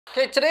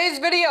Okay, today's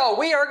video,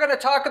 we are going to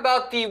talk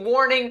about the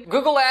warning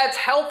Google Ads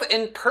health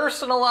in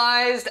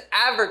personalized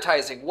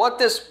advertising. What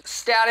this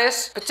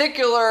status,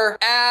 particular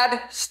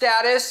ad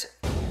status,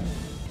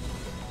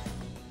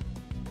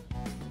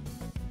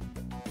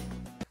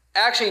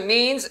 actually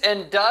means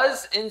and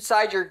does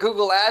inside your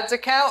Google Ads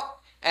account,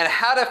 and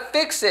how to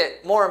fix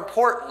it more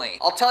importantly.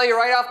 I'll tell you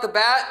right off the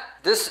bat,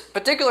 this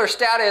particular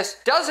status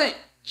doesn't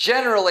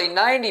generally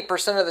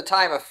 90% of the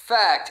time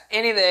affect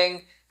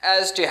anything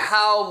as to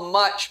how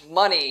much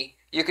money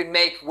you can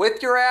make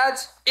with your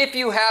ads if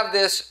you have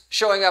this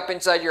showing up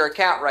inside your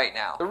account right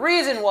now. The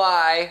reason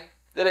why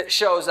that it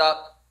shows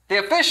up, the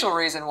official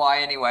reason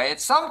why anyway,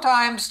 it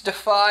sometimes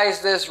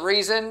defies this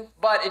reason,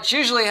 but it's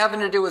usually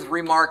having to do with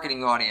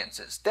remarketing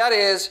audiences. That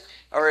is,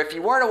 or if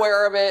you weren't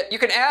aware of it, you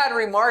can add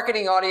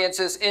remarketing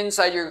audiences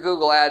inside your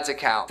Google Ads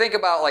account. Think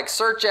about like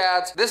search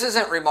ads. This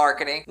isn't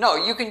remarketing. No,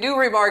 you can do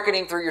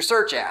remarketing through your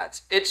search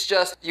ads. It's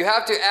just you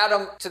have to add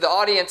them to the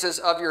audiences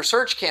of your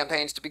search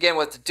campaigns to begin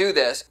with to do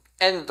this.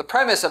 And the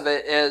premise of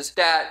it is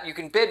that you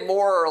can bid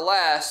more or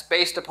less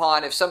based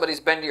upon if somebody's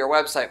been to your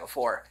website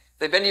before. If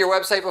they've been to your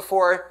website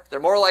before,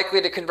 they're more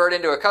likely to convert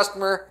into a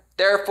customer.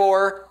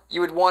 Therefore, you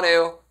would want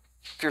to,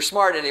 if you're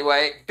smart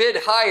anyway,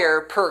 bid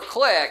higher per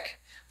click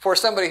for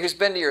somebody who's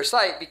been to your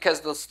site, because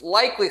the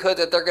likelihood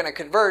that they're going to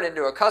convert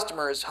into a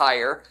customer is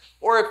higher.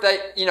 Or if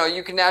that,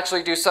 you can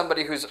naturally do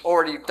somebody who's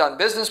already done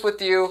business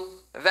with you,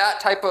 that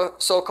type of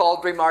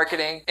so-called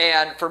remarketing.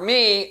 And for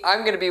me,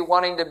 I'm going to be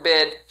wanting to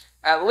bid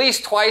at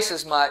least twice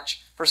as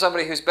much for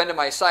somebody who's been to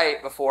my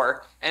site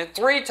before, and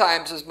 3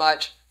 times as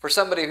much for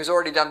somebody who's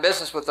already done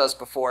business with us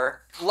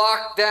before.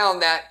 Lock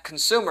down that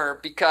consumer,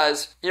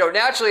 because,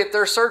 naturally if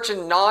they're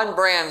searching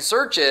non-brand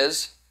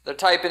searches, they're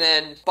typing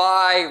in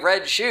buy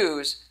red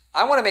shoes,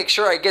 I want to make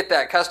sure I get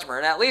that customer,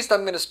 and at least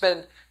I'm going to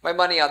spend my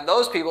money on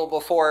those people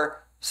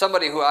before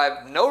somebody who I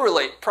have no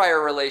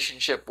prior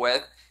relationship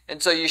with.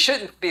 And so you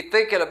shouldn't be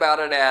thinking about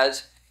it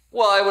as,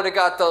 well, I would have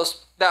got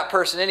that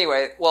person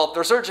anyway. Well, if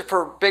they're searching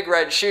for big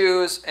red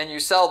shoes and you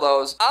sell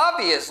those,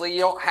 obviously you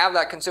don't have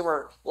that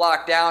consumer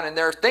locked down and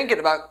they're thinking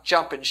about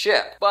jumping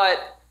ship.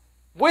 But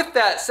with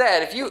that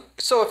said, if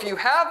you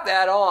have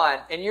that on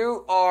and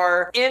you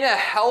are in a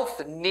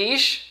health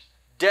niche,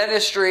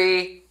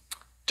 dentistry,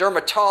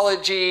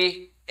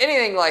 dermatology,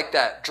 anything like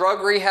that,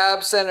 drug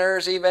rehab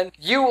centers even,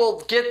 you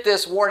will get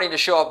this warning to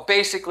show up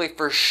basically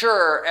for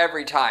sure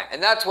every time.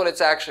 And that's what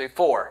it's actually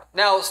for.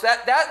 Now,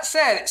 that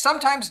said, it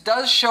sometimes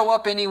does show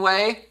up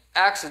anyway,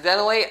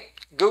 accidentally.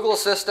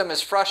 Google's system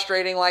is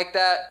frustrating like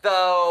that,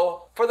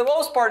 though for the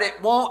most part it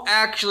won't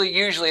actually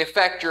usually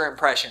affect your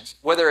impressions,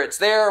 whether it's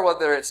there or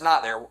whether it's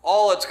not there.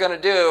 All it's going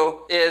to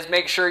do is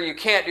make sure you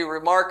can't do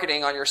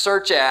remarketing on your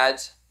search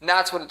ads. And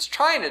that's what it's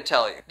trying to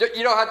tell you.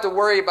 You don't have to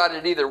worry about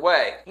it either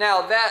way.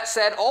 Now, that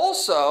said,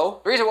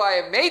 also, the reason why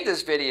I made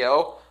this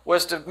video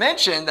was to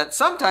mention that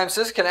sometimes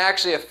this can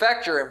actually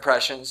affect your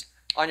impressions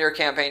on your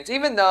campaigns,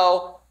 even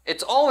though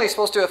it's only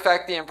supposed to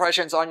affect the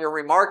impressions on your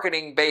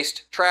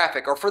remarketing-based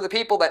traffic, or for the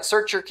people that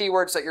search your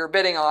keywords that you're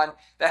bidding on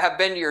that have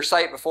been to your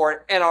site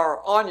before and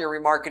are on your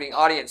remarketing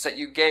audience that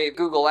you gave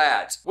Google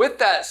Ads. With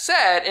that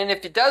said, and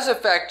if it does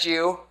affect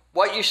you,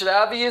 what you should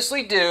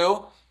obviously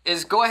do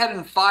is go ahead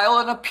and file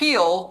an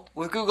appeal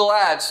with Google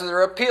Ads to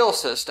their appeal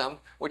system,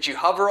 which you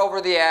hover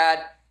over the ad,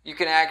 you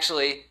can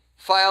actually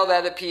file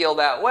that appeal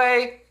that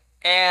way,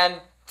 and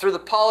through the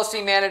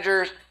policy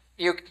manager,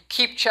 you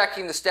keep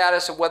checking the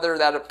status of whether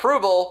that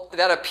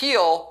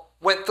appeal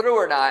went through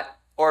or not,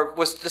 or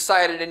was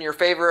decided in your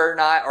favor or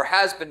not, or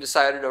has been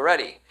decided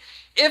already.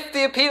 If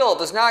the appeal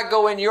does not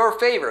go in your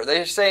favor,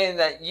 they're saying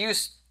that you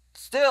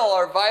still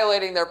are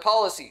violating their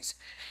policies,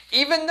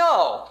 even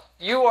though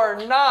you are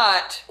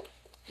not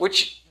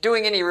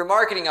doing any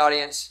remarketing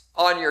audience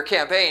on your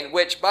campaign,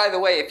 which, by the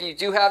way, if you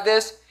do have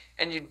this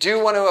and you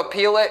do want to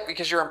appeal it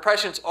because your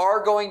impressions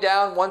are going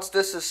down once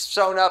this is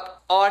shown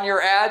up on your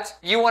ads,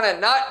 you want to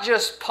not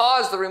just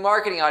pause the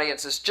remarketing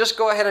audiences, just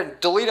go ahead and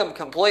delete them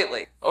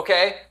completely,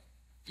 okay?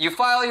 You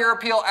file your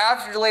appeal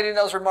after deleting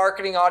those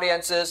remarketing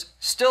audiences,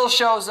 still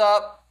shows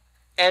up,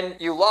 and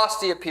you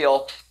lost the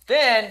appeal,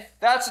 then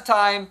that's the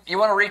time you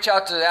want to reach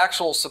out to the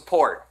actual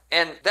support.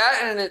 And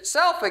that in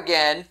itself,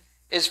 again,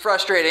 is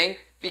frustrating,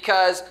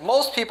 because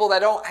most people that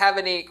don't have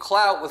any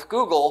clout with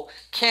Google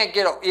can't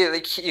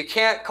you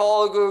can't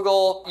call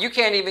Google, you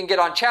can't even get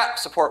on chat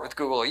support with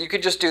Google. You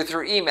could just do it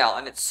through email,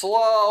 and it's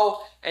slow,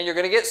 and you're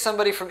going to get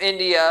somebody from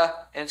India,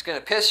 and it's going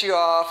to piss you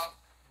off,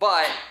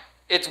 but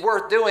it's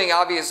worth doing,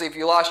 obviously, if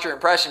you lost your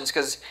impressions,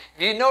 because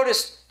if you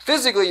notice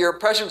physically your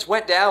impressions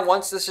went down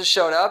once this has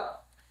shown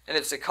up, and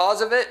it's the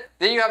cause of it,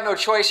 then you have no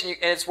choice, and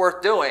it's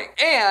worth doing.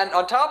 And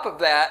on top of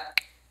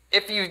that,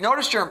 if you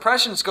notice your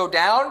impressions go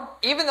down,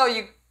 even though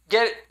you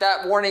get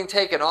that warning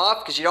taken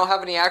off because you don't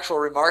have any actual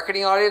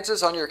remarketing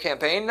audiences on your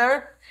campaign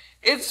there,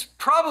 it's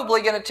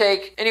probably going to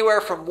take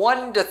anywhere from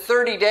 1 to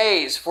 30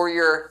 days for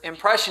your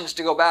impressions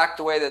to go back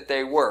the way that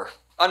they were.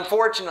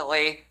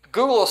 Unfortunately,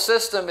 Google's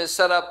system is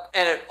set up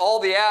and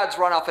all the ads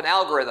run off an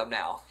algorithm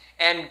now.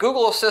 And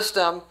Google's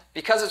system,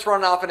 because it's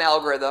run off an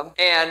algorithm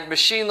and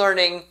machine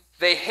learning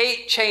they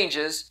hate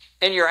changes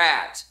in your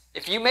ads.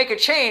 If you make a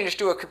change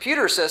to a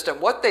computer system,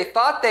 what they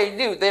thought they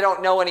knew, they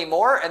don't know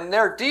anymore, and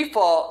their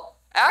default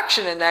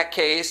action in that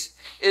case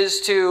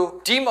is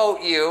to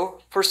demote you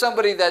for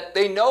somebody that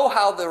they know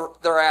how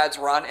their ads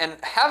run and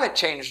haven't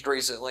changed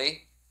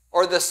recently,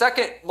 or the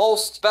second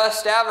most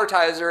best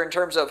advertiser in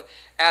terms of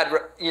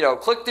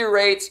click-through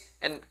rates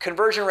and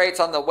conversion rates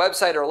on the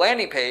website or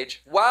landing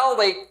page, while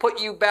they put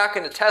you back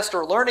into test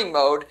or learning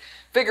mode,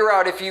 figure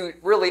out if you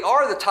really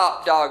are the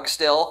top dog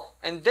still,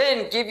 and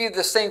then give you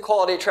the same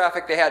quality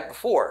traffic they had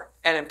before,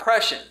 and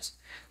impressions.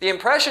 The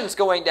impressions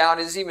going down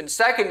is even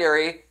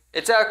secondary.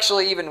 It's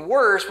actually even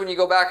worse when you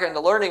go back into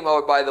learning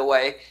mode, by the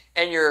way,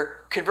 and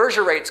your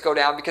conversion rates go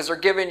down because they're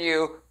giving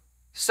you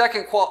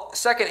second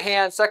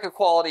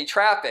quality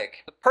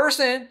traffic. The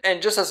person,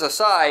 and just as a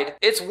side,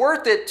 it's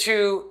worth it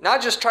to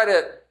not just try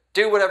to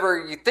do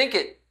whatever you think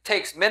it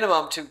takes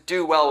minimum to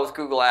do well with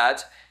Google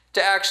Ads,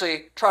 to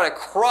actually try to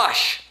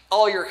crush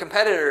all your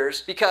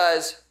competitors,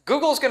 because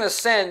Google's going to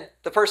send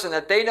the person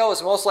that they know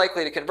is most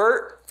likely to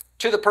convert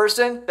to the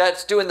person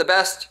that's doing the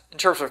best in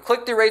terms of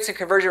click-through rates and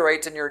conversion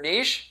rates in your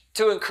niche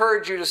to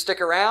encourage you to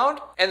stick around.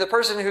 And the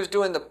person who's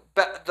doing the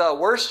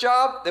worst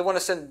job, they want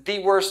to send the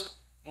worst,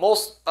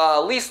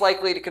 least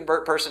likely to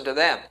convert person to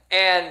them.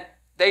 And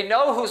they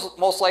know who's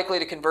most likely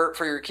to convert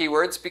for your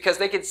keywords because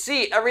they can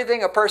see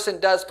everything a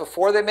person does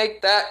before they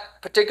make that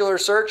particular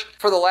search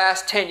for the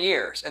last 10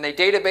 years. And they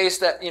database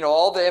that,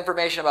 all the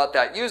information about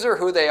that user,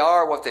 who they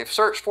are, what they've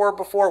searched for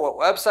before, what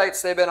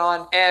websites they've been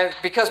on. And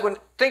because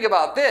think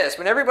about this,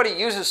 when everybody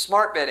uses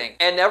smart bidding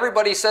and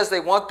everybody says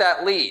they want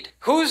that lead,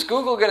 who's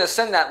Google going to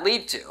send that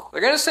lead to? They're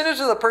going to send it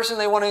to the person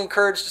they want to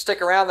encourage to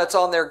stick around that's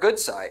on their good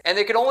side. And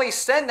they can only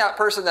send that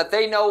person that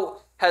they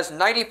know has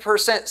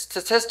 90%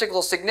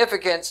 statistical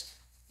significance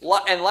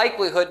and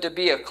likelihood to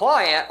be a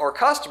client or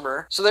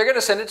customer, so they're going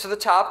to send it to the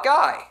top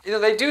guy.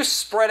 They do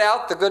spread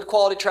out the good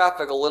quality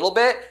traffic a little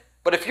bit,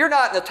 but if you're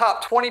not in the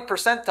top 20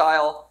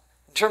 percentile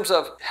in terms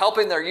of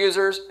helping their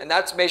users, and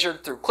that's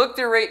measured through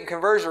click-through rate and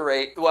conversion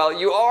rate, well,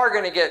 you are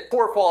going to get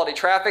poor quality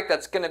traffic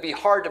that's going to be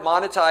hard to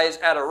monetize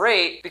at a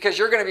rate, because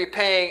you're going to be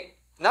paying,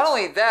 not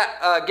only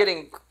that,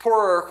 getting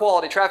poorer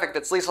quality traffic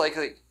that's least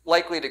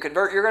likely to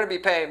convert, you're going to be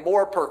paying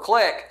more per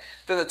click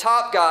than the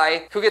top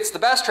guy who gets the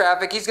best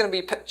traffic. He's going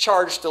to be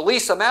charged the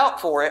least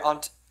amount for it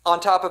on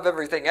top of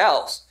everything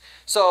else.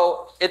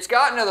 So it's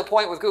gotten to the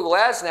point with Google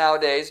Ads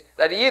nowadays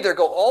that you either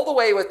go all the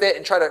way with it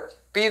and try to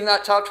be in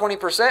that top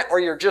 20%, or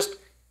you're just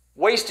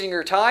wasting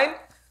your time.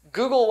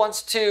 Google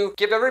wants to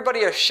give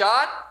everybody a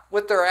shot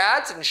with their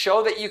ads and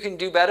show that you can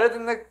do better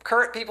than the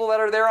current people that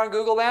are there on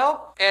Google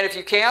now. And if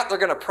you can't, they're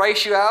going to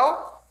price you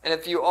out. And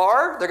if you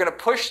are, they're going to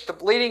push the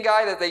leading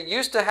guy that they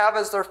used to have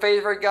as their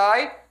favorite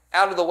guy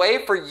out of the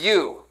way for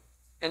you.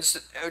 And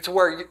to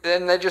where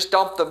then they just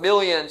dump the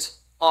millions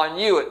on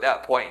you at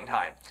that point in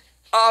time.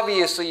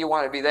 Obviously, you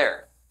want to be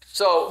there.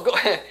 So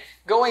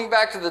going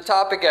back to the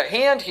topic at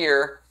hand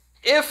here,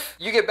 if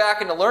you get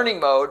back into learning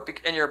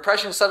mode and your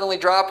impressions suddenly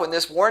drop when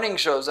this warning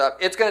shows up,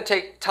 it's going to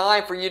take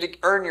time for you to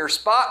earn your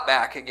spot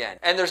back again.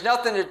 And there's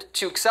nothing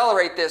to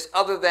accelerate this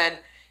other than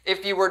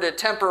if you were to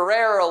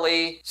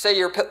temporarily say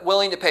you're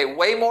willing to pay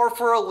way more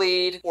for a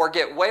lead, or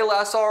get way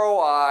less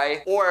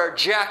ROI, or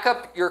jack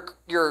up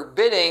your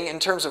bidding in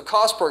terms of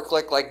cost per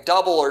click, like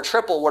double or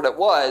triple what it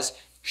was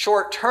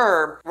short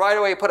term, right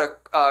away put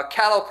a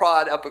cattle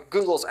prod up at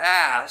Google's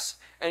ass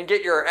and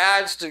get your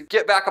ads to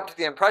get back up to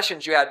the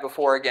impressions you had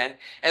before again,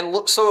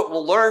 and so it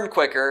will learn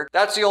quicker.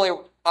 That's the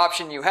only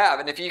option you have.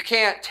 And if you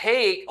can't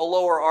take a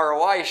lower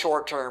ROI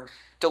short term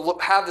to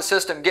have the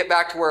system get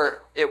back to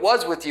where it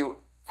was with you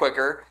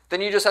quicker,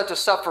 then you just have to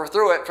suffer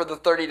through it for the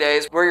 30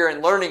 days where you're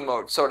in learning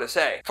mode, so to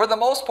say. For the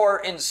most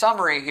part, in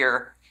summary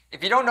here,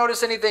 if you don't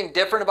notice anything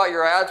different about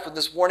your ads when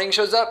this warning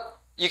shows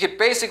up, you could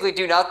basically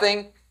do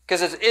nothing,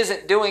 because it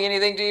isn't doing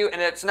anything to you,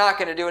 and it's not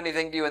going to do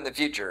anything to you in the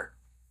future.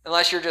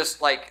 Unless you're just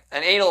like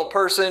an anal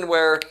person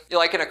where you're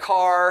like in a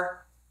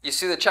car, you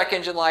see the check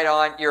engine light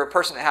on, you're a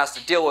person that has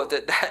to deal with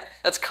it.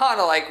 That's kind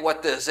of like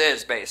what this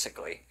is,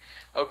 basically.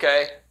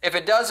 Okay? If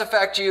it does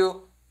affect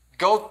you,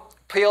 go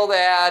peel the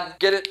ad,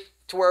 get it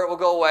to where it will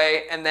go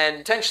away, and then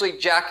potentially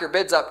jack your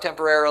bids up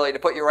temporarily to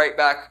put you right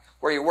back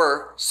where you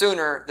were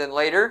sooner than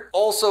later.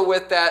 Also,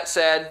 with that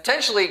said,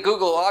 potentially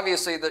Google,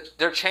 obviously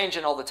they're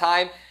changing all the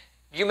time.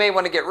 You may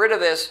want to get rid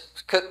of this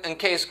in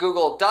case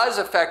Google does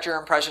affect your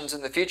impressions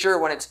in the future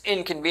when it's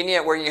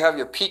inconvenient, where you have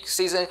your peak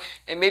season,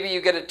 and maybe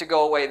you get it to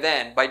go away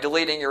then by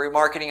deleting your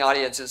remarketing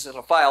audiences in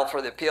a file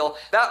for the appeal.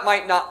 That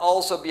might not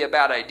also be a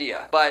bad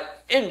idea.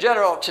 But in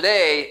general,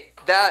 today,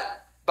 that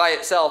by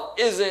itself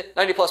isn't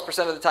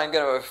 90+% of the time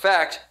going to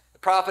affect the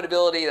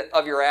profitability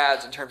of your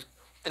ads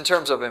in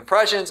terms of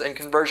impressions and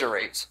conversion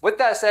rates. With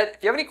that said,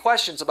 if you have any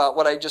questions about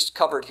what I just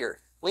covered here,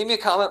 leave me a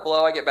comment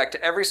below. I get back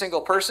to every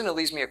single person who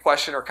leaves me a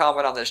question or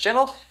comment on this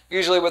channel,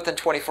 usually within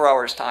 24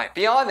 hours time.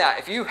 Beyond that,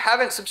 if you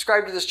haven't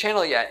subscribed to this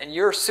channel yet and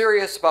you're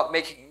serious about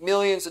making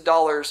millions of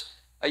dollars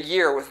a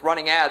year with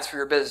running ads for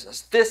your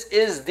business, this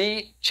is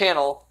the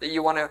channel that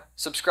you want to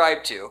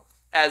subscribe to.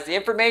 as the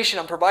information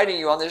I'm providing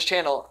you on this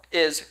channel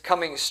is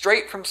coming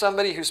straight from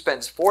somebody who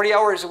spends 40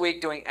 hours a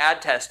week doing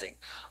ad testing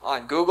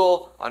on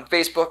Google, on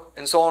Facebook,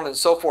 and so on and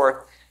so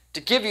forth,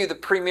 to give you the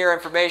premier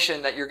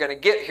information that you're going to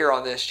get here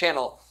on this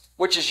channel,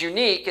 which is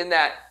unique in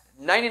that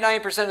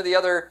 99% of the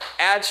other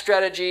ad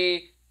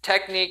strategy,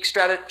 technique,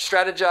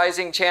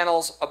 strategizing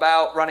channels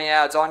about running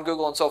ads on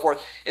Google and so forth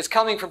is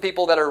coming from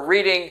people that are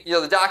reading,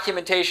 the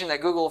documentation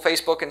that Google,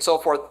 Facebook, and so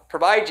forth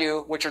provide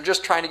you, which are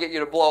just trying to get you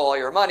to blow all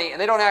your money,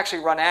 and they don't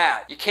actually run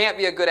ads. You can't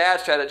be a good ad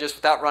strategist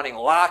without running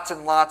lots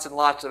and lots and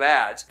lots of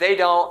ads. They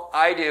don't,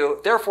 I do.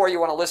 Therefore, you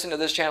want to listen to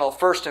this channel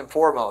first and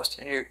foremost,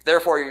 and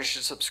therefore you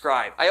should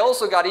subscribe. I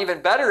also got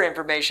even better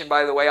information,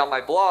 by the way, on my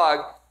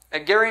blog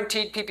at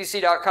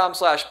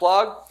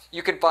guaranteedppc.com/blog.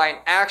 You can find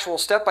actual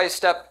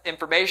step-by-step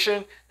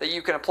information that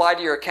you can apply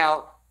to your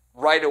account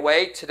right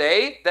away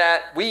today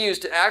that we use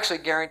to actually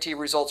guarantee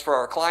results for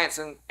our clients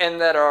and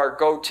that are our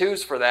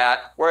go-tos for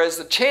that. Whereas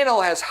the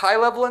channel has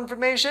high-level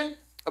information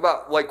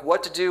about like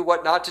what to do,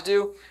 what not to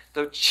do.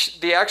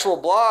 The actual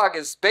blog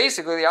is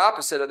basically the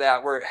opposite of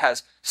that, where it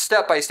has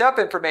step-by-step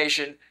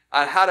information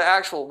on how to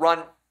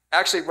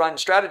actually run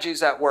strategies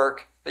that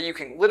work that you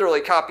can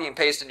literally copy and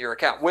paste into your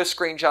account with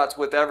screenshots,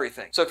 with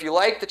everything. So if you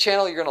like the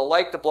channel, you're going to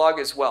like the blog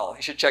as well.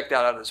 You should check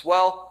that out as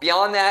well.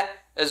 Beyond that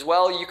as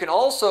well, you can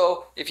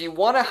also, if you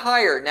want to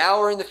hire now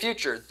or in the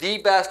future, the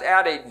best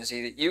ad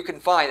agency that you can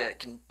find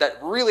that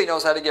really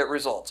knows how to get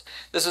results.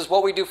 This is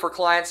what we do for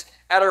clients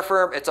at our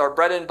firm. It's our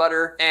bread and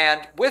butter.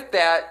 And with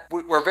that,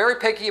 we're very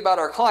picky about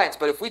our clients.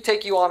 But if we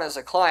take you on as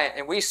a client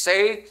and we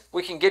say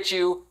we can get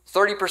you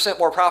 30%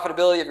 more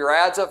profitability of your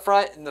ads up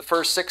front in the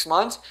first 6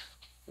 months,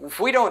 if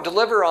we don't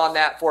deliver on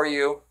that for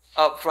you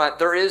up front,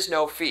 there is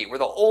no fee. We're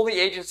the only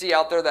agency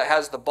out there that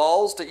has the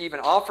balls to even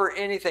offer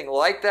anything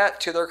like that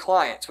to their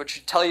clients, which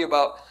should tell you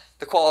about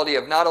the quality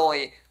of not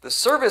only the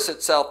service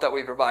itself that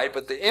we provide,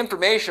 but the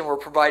information we're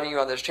providing you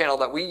on this channel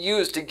that we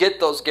use to get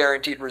those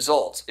guaranteed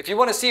results. If you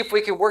want to see if we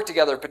can work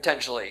together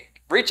potentially,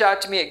 reach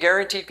out to me at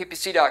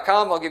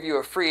guaranteedppc.com. I'll give you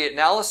a free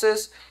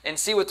analysis and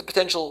see what the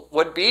potential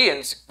would be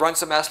and run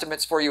some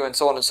estimates for you and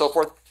so on and so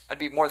forth. I'd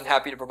be more than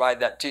happy to provide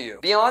that to you.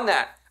 Beyond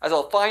that, as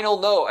a final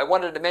note, I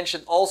wanted to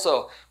mention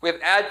also, we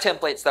have ad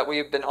templates that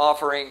we've been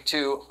offering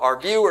to our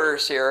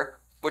viewers here,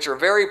 which are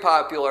very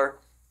popular.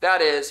 That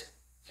is,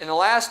 in the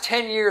last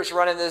 10 years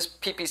running this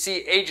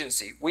PPC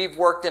agency, we've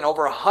worked in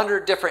over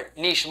 100 different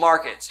niche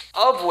markets,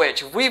 of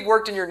which we've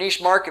worked in your niche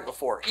market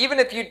before. Even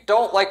if you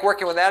don't like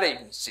working with ad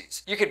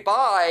agencies, you could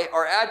buy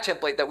our ad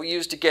template that we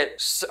use to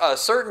get a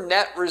certain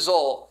net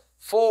result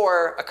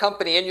for a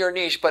company in your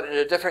niche, but in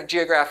a different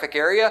geographic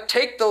area.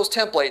 Take those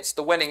templates,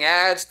 the winning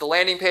ads, the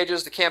landing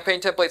pages, the campaign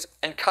templates,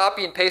 and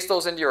copy and paste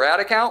those into your ad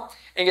account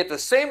and get the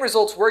same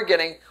results we're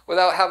getting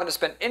without having to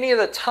spend any of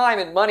the time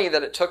and money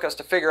that it took us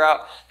to figure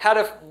out how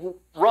to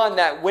run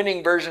that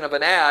winning version of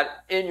an ad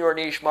in your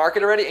niche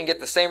market already and get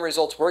the same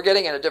results we're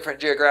getting in a different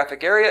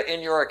geographic area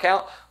in your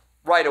account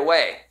right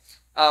away.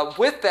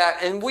 With that,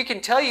 and we can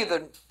tell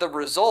you the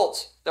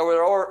results that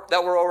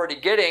we're already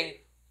getting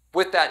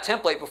with that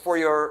template before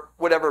you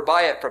would ever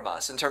buy it from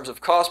us in terms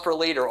of cost per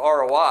lead or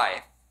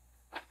ROI.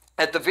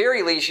 At the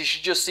very least, you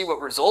should just see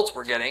what results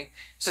we're getting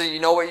so you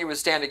know what you would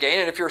stand to gain.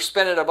 And if you're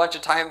spending a bunch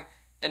of time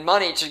and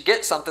money to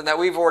get something that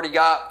we've already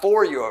got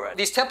for you already.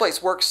 These templates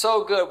work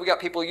so good. We got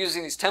people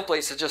using these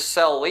templates to just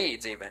sell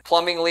leads even.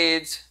 Plumbing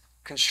leads,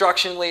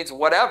 construction leads,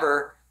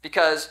 whatever.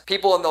 Because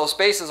people in those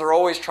spaces are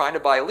always trying to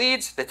buy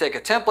leads. They take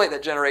a template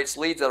that generates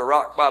leads at a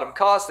rock bottom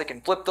cost. They can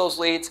flip those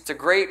leads. It's a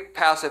great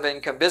passive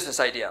income business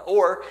idea.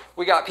 Or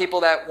we got people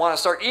that want to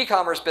start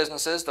e-commerce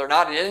businesses. They're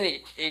not in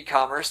any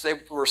e-commerce. They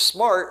were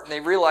smart and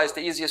they realized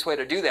the easiest way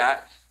to do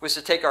that was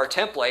to take our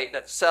template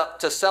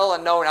to sell a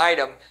known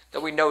item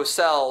that we know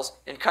sells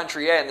in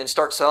country A and then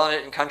start selling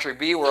it in country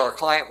B where our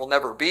client will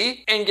never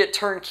be and get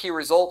turnkey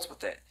results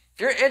with it. If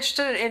you're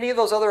interested in any of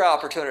those other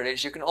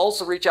opportunities, you can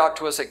also reach out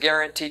to us at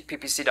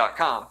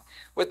guaranteedppc.com.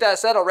 With that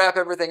said, I'll wrap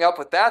everything up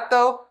with that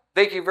though.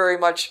 Thank you very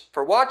much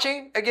for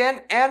watching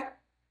again, and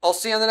I'll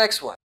see you on the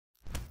next one.